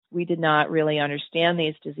we did not really understand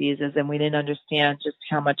these diseases, and we didn't understand just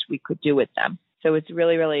how much we could do with them. So it's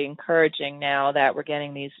really, really encouraging now that we're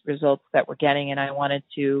getting these results that we're getting, and I wanted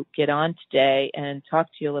to get on today and talk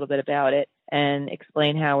to you a little bit about it and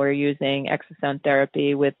explain how we're using exosome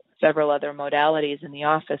therapy with several other modalities in the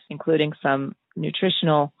office, including some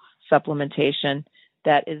nutritional supplementation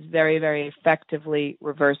that is very, very effectively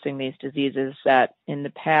reversing these diseases that in the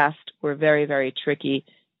past were very, very tricky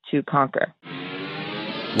to conquer.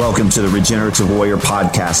 Welcome to the Regenerative Warrior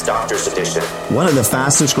Podcast, Doctor's Edition, one of the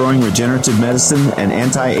fastest growing regenerative medicine and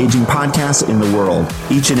anti-aging podcasts in the world.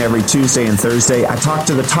 Each and every Tuesday and Thursday, I talk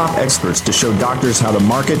to the top experts to show doctors how to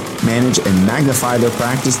market, manage, and magnify their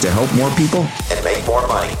practice to help more people and make more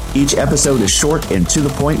money. Each episode is short and to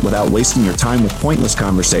the point without wasting your time with pointless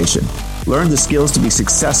conversation. Learn the skills to be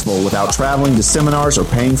successful without traveling to seminars or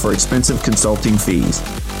paying for expensive consulting fees.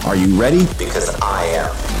 Are you ready? Because I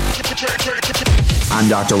am. I'm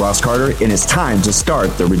Dr. Ross Carter, and it's time to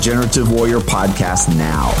start the Regenerative Warrior Podcast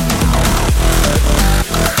now.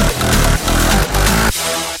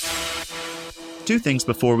 Two things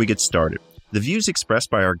before we get started. The views expressed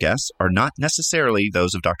by our guests are not necessarily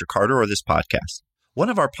those of Dr. Carter or this podcast. One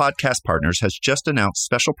of our podcast partners has just announced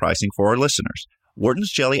special pricing for our listeners. Wharton's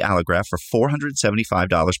Jelly Allograft for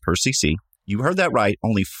 $475 per cc. You heard that right,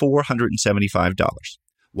 only $475.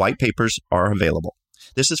 White papers are available.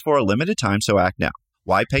 This is for a limited time, so act now.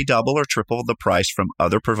 Why pay double or triple the price from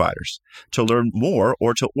other providers? To learn more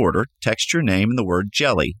or to order, text your name and the word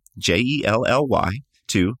JELLY, Jelly,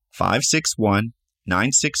 to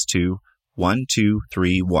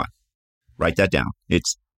 561-962-1231. Write that down.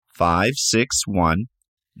 It's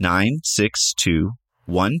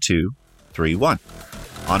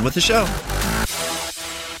 561-962-1231. On with the show.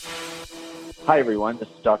 Hi, everyone. This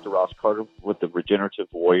is Dr. Ross Carter with the Regenerative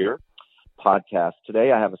Warrior Podcast.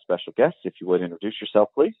 Today, I have a special guest. If you would introduce yourself,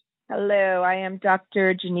 please. Hello, I am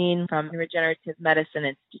Dr. Janine from the Regenerative Medicine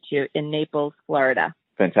Institute in Naples, Florida.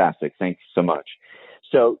 Fantastic. Thank you so much.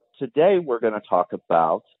 So today, we're going to talk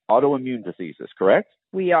about autoimmune diseases, correct?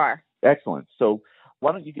 We are. Excellent. So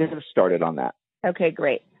why don't you get us started on that? Okay,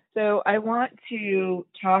 great. So I want to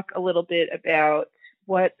talk a little bit about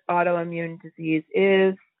what autoimmune disease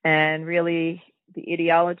is and really the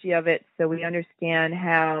etiology of it so we understand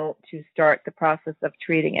how to start the process of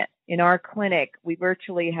treating it. In our clinic, we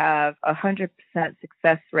virtually have a 100%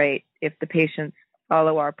 success rate if the patients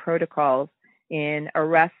follow our protocols in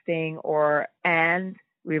arresting and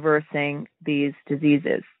reversing these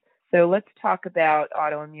diseases. So let's talk about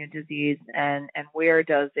autoimmune disease and where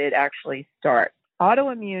does it actually start.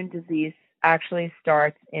 Autoimmune disease actually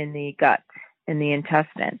starts in the gut, in the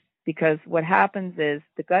intestine. Because what happens is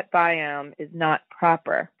the gut biome is not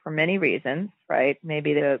proper for many reasons, right?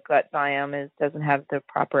 Maybe the gut biome doesn't have the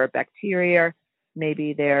proper bacteria.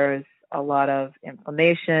 Maybe there's a lot of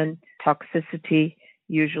inflammation, toxicity,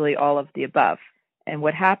 usually all of the above. And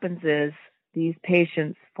what happens is these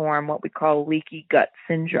patients form what we call leaky gut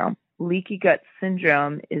syndrome. Leaky gut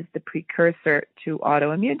syndrome is the precursor to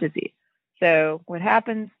autoimmune disease. So what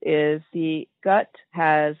happens is the gut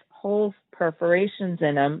has holes, perforations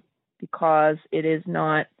in them, because it is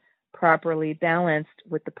not properly balanced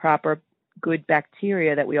with the proper good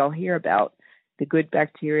bacteria that we all hear about, the good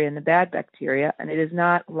bacteria and the bad bacteria, and it is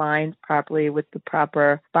not lined properly with the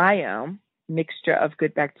proper biome, mixture of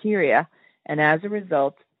good bacteria, and as a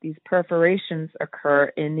result, these perforations occur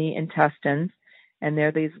in the intestines, and there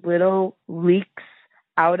are these little leaks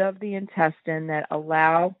out of the intestine that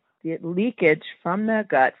allow the leakage from the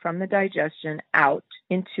gut, from the digestion, out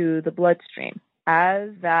into the bloodstream. As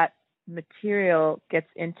that material gets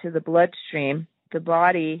into the bloodstream, the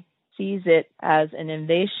body sees it as an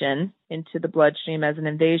invasion into the bloodstream, as an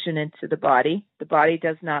invasion into the body. The body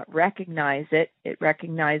does not recognize it. It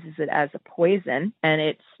recognizes it as a poison, and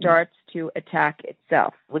it starts to attack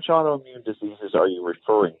itself. Which autoimmune diseases are you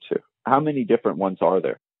referring to? How many different ones are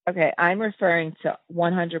there? Okay, I'm referring to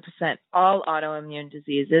 100% all autoimmune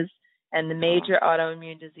diseases, and the major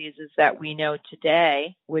autoimmune diseases that we know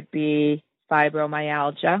today would be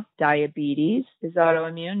fibromyalgia, diabetes is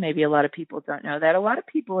autoimmune. Maybe a lot of people don't know that. A lot of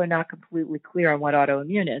people are not completely clear on what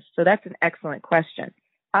autoimmune is. So that's an excellent question.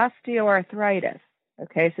 Osteoarthritis,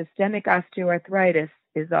 systemic osteoarthritis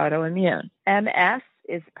is autoimmune. MS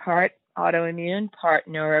is part autoimmune, part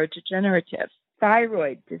neurodegenerative.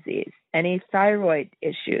 Thyroid disease, any thyroid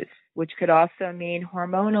issues, which could also mean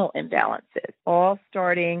hormonal imbalances, all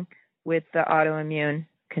starting with the autoimmune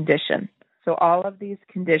condition. So all of these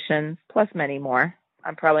conditions, plus many more,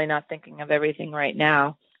 I'm probably not thinking of everything right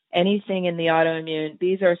now, anything in the autoimmune,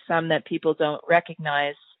 these are some that people don't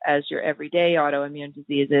recognize as your everyday autoimmune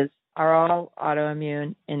diseases, are all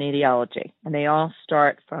autoimmune in etiology, and they all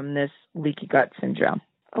start from this leaky gut syndrome.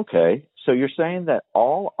 Okay. So you're saying that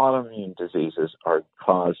all autoimmune diseases are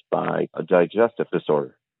caused by a digestive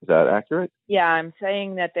disorder. Is that accurate? Yeah, I'm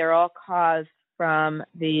saying that they're all caused from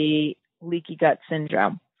the leaky gut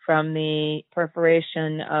syndrome, from the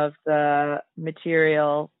perforation of the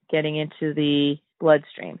material getting into the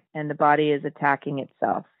bloodstream, and the body is attacking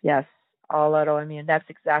itself. Yes, all autoimmune. That's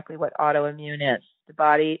exactly what autoimmune is. The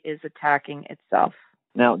body is attacking itself.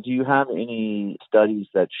 Now, do you have any studies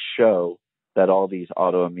that show that all these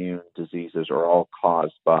autoimmune diseases are all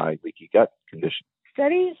caused by leaky gut conditions?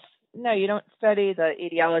 Studies? No, you don't study the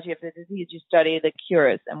etiology of the disease. You study the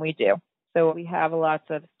cures, and we do. So we have lots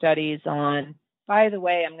of studies on, by the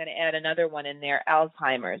way, I'm going to add another one in there,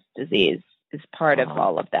 Alzheimer's disease is part of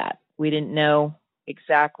all of that. We didn't know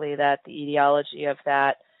exactly that the etiology of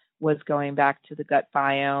that was going back to the gut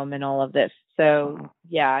biome and all of this. So,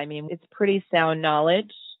 yeah, I mean, it's pretty sound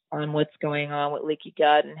knowledge on what's going on with leaky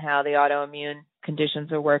gut and how the autoimmune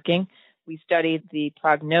conditions are working. We studied the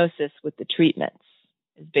prognosis with the treatments,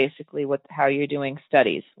 is basically how you're doing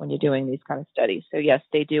studies when you're doing these kind of studies. So, yes,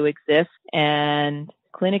 they do exist. And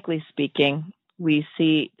clinically speaking, we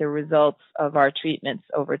see the results of our treatments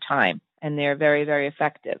over time, and they're very, very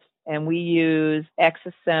effective. And we use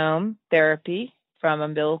exosome therapy from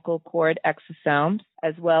umbilical cord exosomes,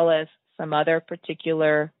 as well as some other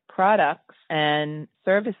particular products and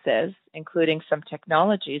services, including some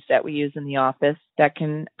technologies that we use in the office that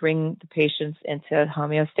can bring the patients into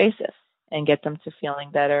homeostasis and get them to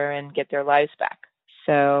feeling better and get their lives back.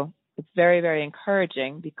 So it's very, very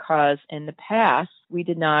encouraging, because in the past, we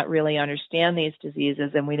did not really understand these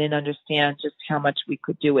diseases, and we didn't understand just how much we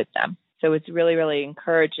could do with them. So it's really, really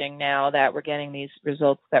encouraging now that we're getting these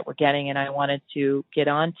results that we're getting, and I wanted to get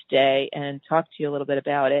on today and talk to you a little bit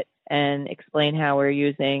about it and explain how we're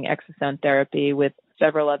using exosome therapy with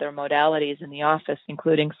several other modalities in the office,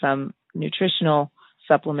 including some nutritional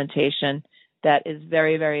supplementation that is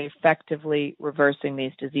very, very effectively reversing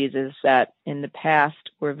these diseases that in the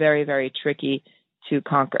past were very, very tricky to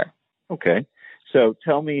conquer. Okay. So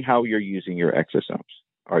tell me how you're using your exosomes.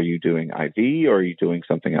 Are you doing IV or are you doing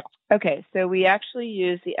something else? Okay, so we actually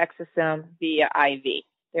use the exosomes via IV.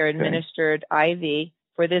 They're administered IV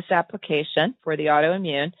for this application for the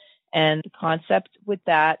autoimmune. And the concept with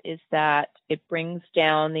that is that it brings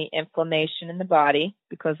down the inflammation in the body,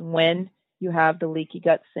 because when you have the leaky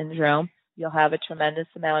gut syndrome, you'll have a tremendous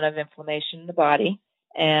amount of inflammation in the body.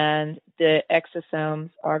 And the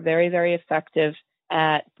exosomes are very, very effective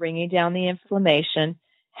at bringing down the inflammation,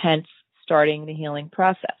 hence starting the healing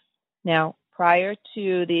process. Now, prior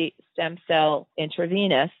to the stem cell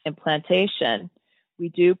intravenous implantation, we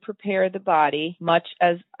do prepare the body much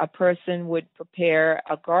as a person would prepare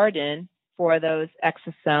a garden for those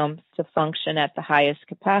exosomes to function at the highest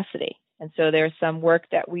capacity. And so there's some work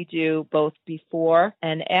that we do both before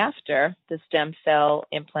and after the stem cell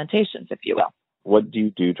implantations, if you will. What do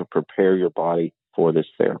you do to prepare your body for this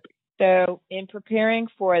therapy? So in preparing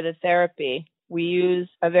for the therapy, we use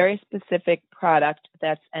a very specific product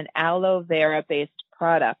that's an aloe vera-based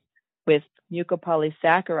product with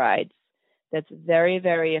mucopolysaccharides that's very,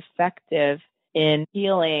 very effective in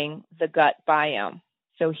healing the gut biome.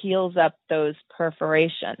 So heals up those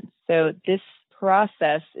perforations. So this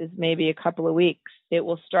process is maybe a couple of weeks. It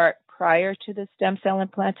will start prior to the stem cell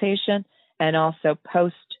implantation and also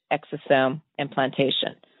post-exosome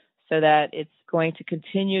implantation, so that it's going to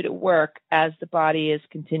continue to work as the body is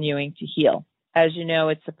continuing to heal. As you know,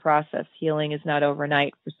 it's a process. Healing is not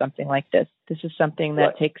overnight for something like this. This is something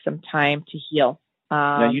that takes some time to heal.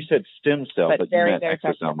 Now, you said stem cell, but you meant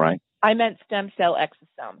exosome, right? I meant stem cell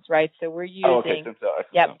exosomes, right? So we're using... stem cell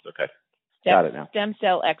exosomes, okay. Got it now. Stem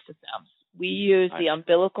cell exosomes. We use the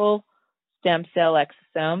umbilical stem cell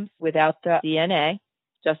exosomes without the DNA,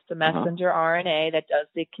 just the messenger RNA that does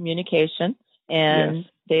the communication. And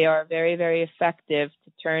they are very, very effective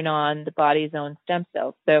to turn on the body's own stem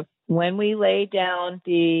cells. So when we lay down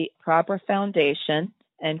the proper foundation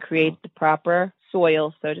and create the proper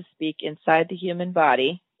soil, so to speak, inside the human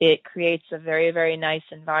body, it creates a very, very nice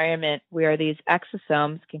environment where these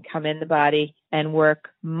exosomes can come in the body and work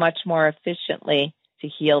much more efficiently to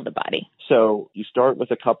heal the body. So you start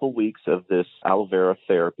with a couple weeks of this aloe vera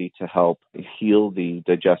therapy to help heal the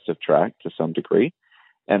digestive tract to some degree,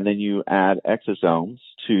 and then you add exosomes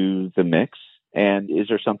to the mix. And is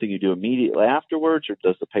there something you do immediately afterwards, or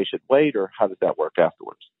does the patient wait, or how does that work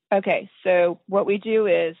afterwards? Okay, so what we do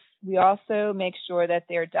is we also make sure that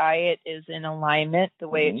their diet is in alignment the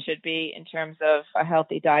way it should be in terms of a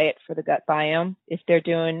healthy diet for the gut biome. If they're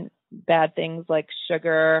doing bad things like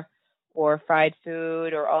sugar or fried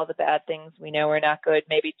food or all the bad things we know are not good,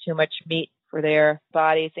 maybe too much meat for their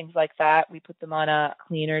body, things like that. We put them on a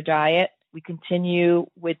cleaner diet. We continue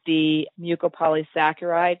with the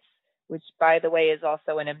mucopolysaccharides, which, by the way, is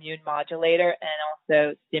also an immune modulator and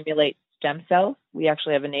also stimulates stem cells. We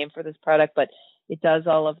actually have a name for this product, but it does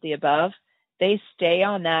all of the above. They stay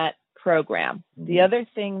on that program. The other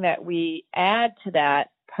thing that we add to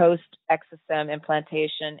that post-exosome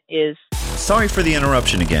implantation is... Sorry for the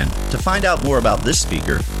interruption again. To find out more about this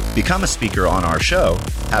speaker, become a speaker on our show,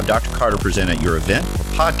 have Dr. Carter present at your event or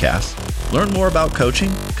podcast, learn more about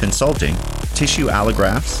coaching, consulting, tissue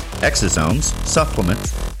allografts, exosomes,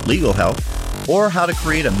 supplements, legal help, or how to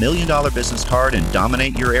create $1 million business card and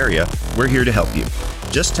dominate your area, we're here to help you.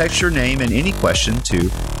 Just text your name and any question to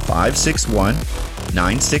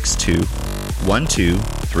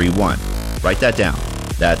 561-962-1231. Write that down.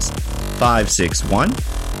 That's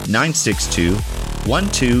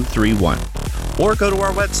 561-962-1231. Or go to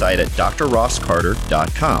our website at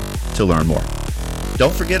drrosscarter.com to learn more.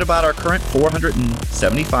 Don't forget about our current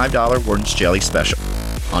 $475 Warden's Jelly special.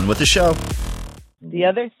 On with the show. The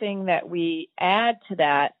other thing that we add to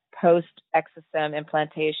that post-exosome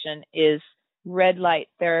implantation is red light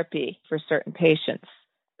therapy for certain patients,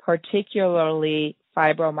 particularly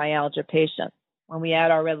fibromyalgia patients. When we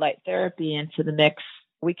add our red light therapy into the mix,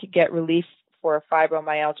 we could get relief for a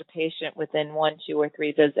fibromyalgia patient within 1, 2, or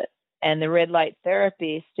 3 visits. And the red light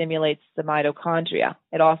therapy stimulates the mitochondria.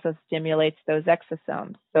 It also stimulates those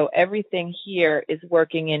exosomes. So everything here is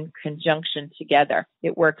working in conjunction together.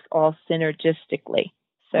 It works all synergistically.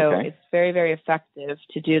 So It's very, very effective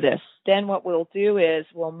to do this. Then what we'll do is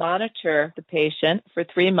we'll monitor the patient for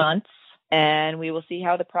 3 months, and we will see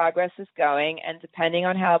how the progress is going. And depending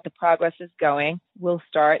on how the progress is going, we'll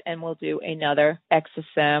start and we'll do another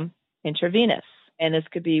exosome intravenous. And this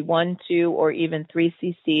could be 1, 2, or even 3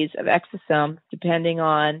 cc's of exosome, depending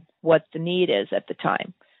on what the need is at the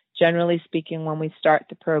time. Generally speaking, when we start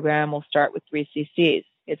the program, we'll start with 3 cc's.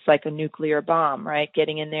 It's like a nuclear bomb, right?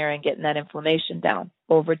 Getting in there and getting that inflammation down.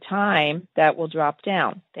 Over time, that will drop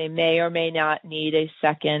down. They may or may not need a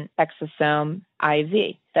second exosome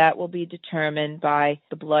IV. That will be determined by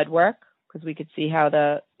the blood work, because we could see how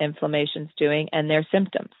the inflammation's doing, and their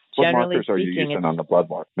symptoms. What Generally markers are you speaking, using on the blood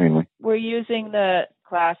work mainly? We're using the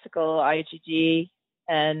classical IgG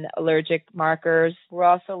and allergic markers. We're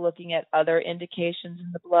also looking at other indications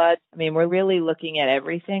in the blood. I mean, we're really looking at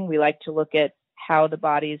everything. We like to look at how the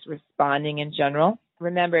body is responding in general.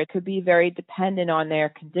 Remember, it could be very dependent on their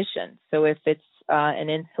condition. So if it's an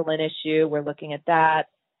insulin issue, we're looking at that.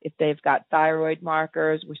 If they've got thyroid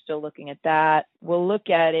markers, we're still looking at that. We'll look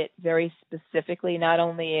at it very specifically, not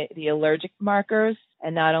only the allergic markers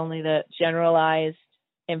and not only the generalized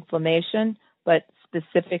inflammation, but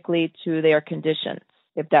specifically to their conditions,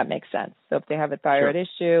 if that makes sense. So if they have a thyroid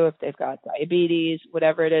issue, if they've got diabetes,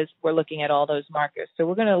 whatever it is, we're looking at all those markers. So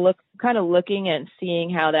we're going to looking and seeing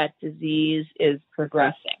how that disease is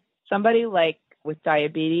progressing. Somebody like with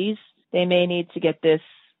diabetes, they may need to get this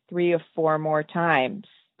 3 or 4 more times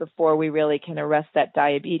before we really can arrest that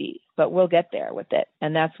diabetes. But we'll get there with it.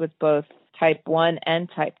 And that's with both type 1 and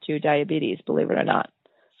type 2 diabetes, believe it or not.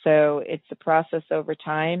 So it's a process over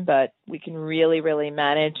time, but we can really, really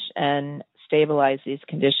manage and stabilize these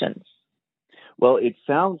conditions. Well, it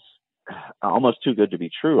sounds almost too good to be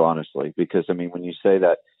true, honestly, because, I mean, when you say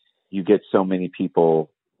that you get so many people,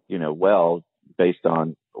 well, based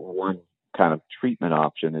on one kind of treatment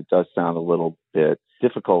option, it does sound a little bit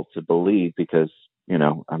difficult to believe because,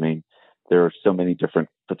 I mean, there are so many different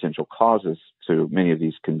potential causes to many of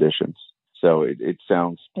these conditions. So it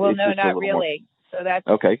sounds... Well, no, not really. So that's...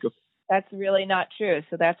 Okay, go. That's really not true.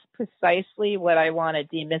 So that's precisely what I want to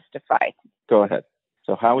demystify. Go ahead.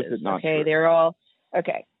 So how is it not true? Okay, they're all...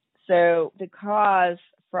 Okay, so the cause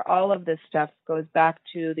for all of this stuff goes back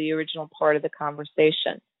to the original part of the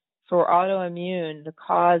conversation. For autoimmune, the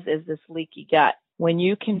cause is this leaky gut. When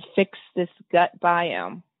you can fix this gut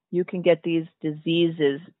biome, you can get these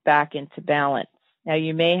diseases back into balance. Now,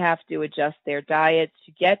 you may have to adjust their diet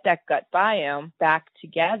to get that gut biome back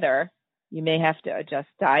together. You may have to adjust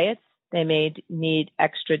diets. They may need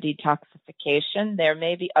extra detoxification. There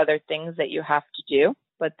may be other things that you have to do.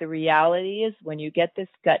 But the reality is when you get this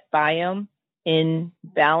gut biome in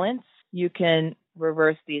balance, you can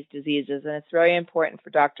reverse these diseases. And it's very important for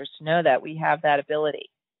doctors to know that we have that ability.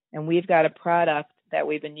 And we've got a product that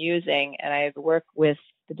we've been using, and I work with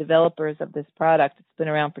the developers of this product. It's been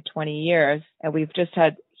around for 20 years, and we've just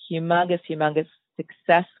had humongous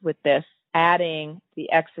success with this, adding the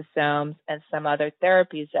exosomes and some other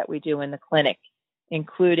therapies that we do in the clinic,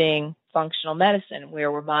 including functional medicine,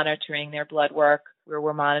 where we're monitoring their blood work, where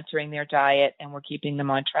we're monitoring their diet, and we're keeping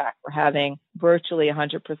them on track. We're having virtually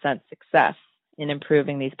 100% success in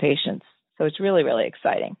improving these patients. So it's really, really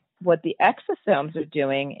exciting. What the exosomes are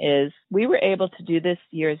doing is we were able to do this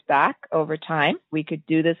years back over time. We could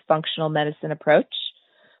do this functional medicine approach.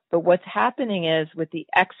 But what's happening is with the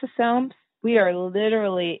exosomes, we are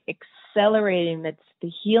literally accelerating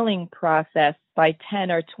the healing process by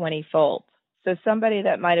 10 or 20 fold. So somebody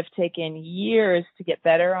that might have taken years to get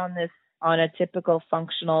better on a typical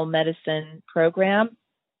functional medicine program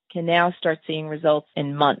can now start seeing results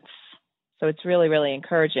in months. So it's really, really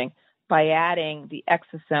encouraging by adding the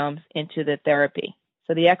exosomes into the therapy.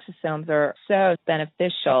 So the exosomes are so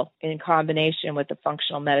beneficial in combination with the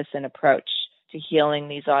functional medicine approach to healing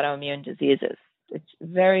these autoimmune diseases. It's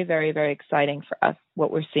very, very, very exciting for us,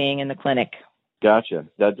 what we're seeing in the clinic. Gotcha.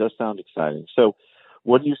 That does sound exciting. So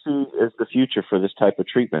what do you see as the future for this type of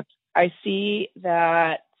treatment? I see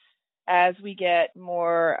that as we get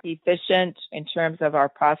more efficient in terms of our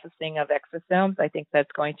processing of exosomes, I think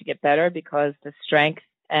that's going to get better because the strength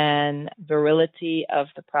and virility of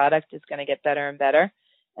the product is going to get better and better.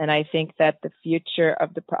 And I think that the future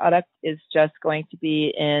of the product is just going to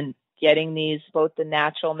be in getting these, both the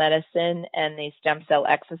natural medicine and the stem cell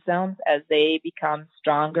exosomes, as they become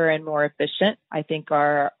stronger and more efficient. I think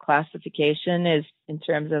our classification is, in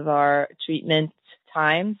terms of our treatment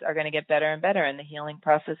times, are going to get better and better, and the healing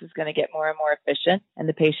process is going to get more and more efficient, and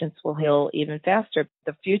the patients will heal even faster.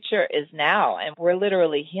 The future is now, and we're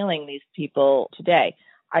literally healing these people today.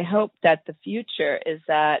 I hope that the future is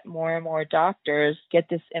that more and more doctors get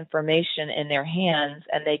this information in their hands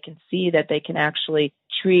and they can see that they can actually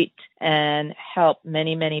treat and help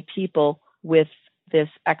many, many people with this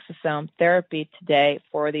exosome therapy today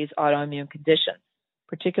for these autoimmune conditions,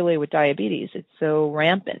 particularly with diabetes. It's so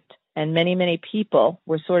rampant. And many, many people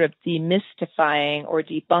were sort of demystifying or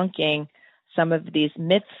debunking some of these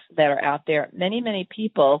myths that are out there. Many, many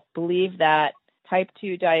people believe that type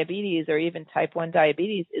 2 diabetes or even type 1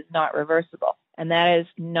 diabetes is not reversible. And that is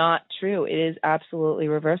not true. It is absolutely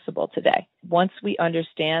reversible today. Once we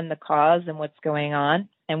understand the cause and what's going on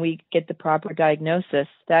and we get the proper diagnosis,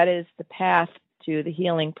 that is the path to the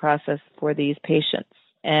healing process for these patients.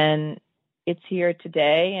 And it's here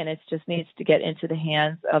today, and it just needs to get into the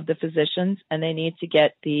hands of the physicians, and they need to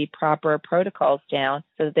get the proper protocols down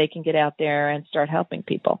so that they can get out there and start helping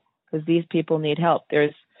people, because these people need help.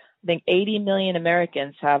 There's, I think, 80 million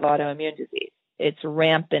Americans have autoimmune disease. It's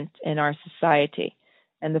rampant in our society.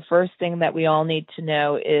 And the first thing that we all need to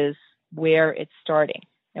know is where it's starting.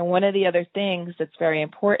 And one of the other things that's very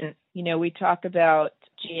important, we talk about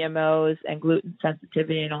GMOs and gluten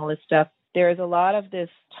sensitivity and all this stuff. There's a lot of this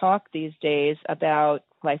talk these days about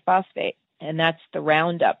glyphosate, and that's the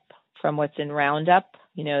Roundup from what's in Roundup,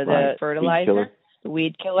 the fertilizer, the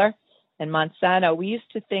weed killer. And Monsanto, we used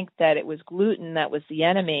to think that it was gluten that was the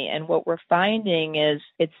enemy. And what we're finding is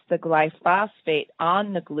it's the glyphosate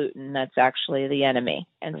on the gluten that's actually the enemy.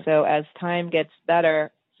 And so as time gets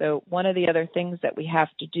better, so one of the other things that we have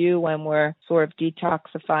to do when we're sort of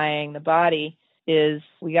detoxifying the body is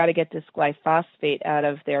we got to get this glyphosate out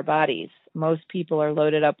of their bodies. Most people are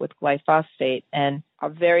loaded up with glyphosate, and a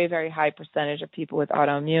very, very high percentage of people with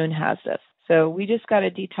autoimmune has this. So we just got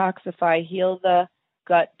to detoxify, heal the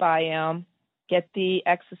gut biome, get the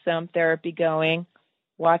exosome therapy going,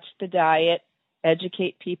 watch the diet,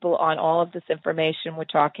 educate people on all of this information we're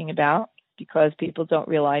talking about, because people don't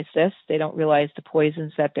realize this. They don't realize the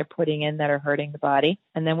poisons that they're putting in that are hurting the body.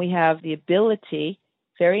 And then we have the ability,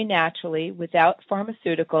 very naturally, without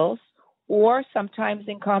pharmaceuticals, or sometimes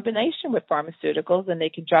in combination with pharmaceuticals, and they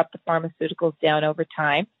can drop the pharmaceuticals down over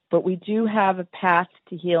time. But we do have a path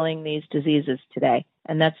to healing these diseases today.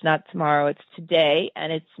 And that's not tomorrow, it's today,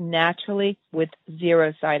 and it's naturally with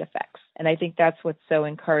zero side effects. And I think that's what's so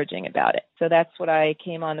encouraging about it. So that's what I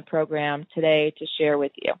came on the program today to share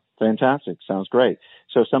with you. Fantastic. Sounds great.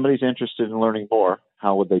 So if somebody's interested in learning more,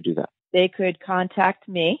 how would they do that? They could contact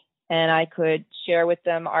me, and I could share with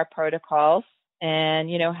them our protocols and,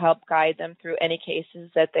 help guide them through any cases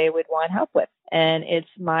that they would want help with. And it's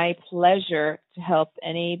my pleasure to help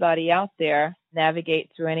anybody out there navigate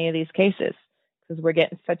through any of these cases, because we're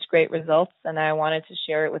getting such great results, and I wanted to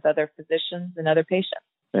share it with other physicians and other patients.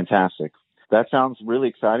 Fantastic. That sounds really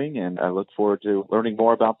exciting, and I look forward to learning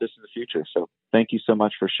more about this in the future. So thank you so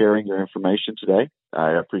much for sharing your information today.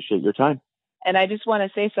 I appreciate your time. And I just want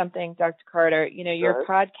to say something, Dr. Carter. Your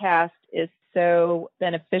podcast is so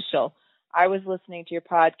beneficial. I was listening to your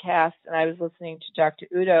podcast, and I was listening to Dr.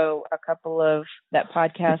 Udo that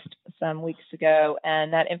podcast some weeks ago,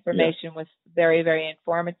 and that information was very, very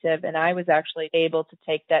informative. And I was actually able to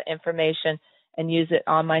take that information and use it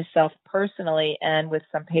on myself personally and with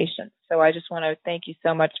some patients. So I just want to thank you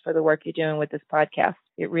so much for the work you're doing with this podcast.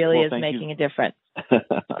 It really is making a difference.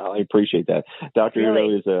 I appreciate that. Dr.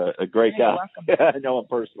 Udo is a great guy. I know him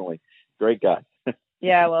personally. Great guy.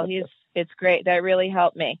 Yeah, well, it's great. That really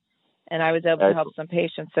helped me. And I was able to help some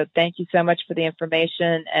patients. So thank you so much for the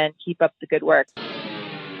information, and keep up the good work.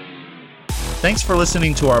 Thanks for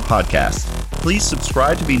listening to our podcast. Please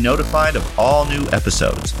subscribe to be notified of all new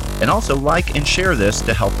episodes, and also like and share this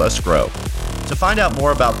to help us grow. To find out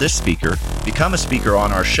more about this speaker, become a speaker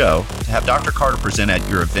on our show, to have Dr. Carter present at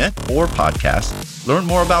your event or podcast, learn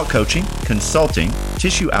more about coaching, consulting,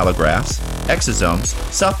 tissue allografts, exosomes,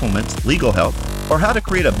 supplements, legal help, or how to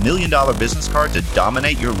create $1 million business card to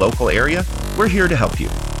dominate your local area, we're here to help you.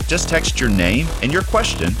 Just text your name and your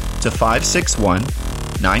question to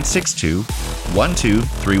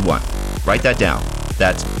 561-962-1231. Write that down.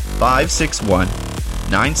 That's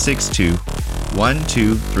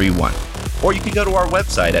 561-962-1231. Or you can go to our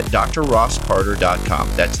website at drrosscarter.com.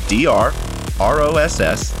 That's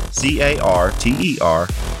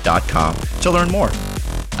drrosscarter.com to learn more.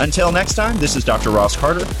 Until next time, this is Dr. Ross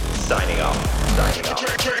Carter, signing off.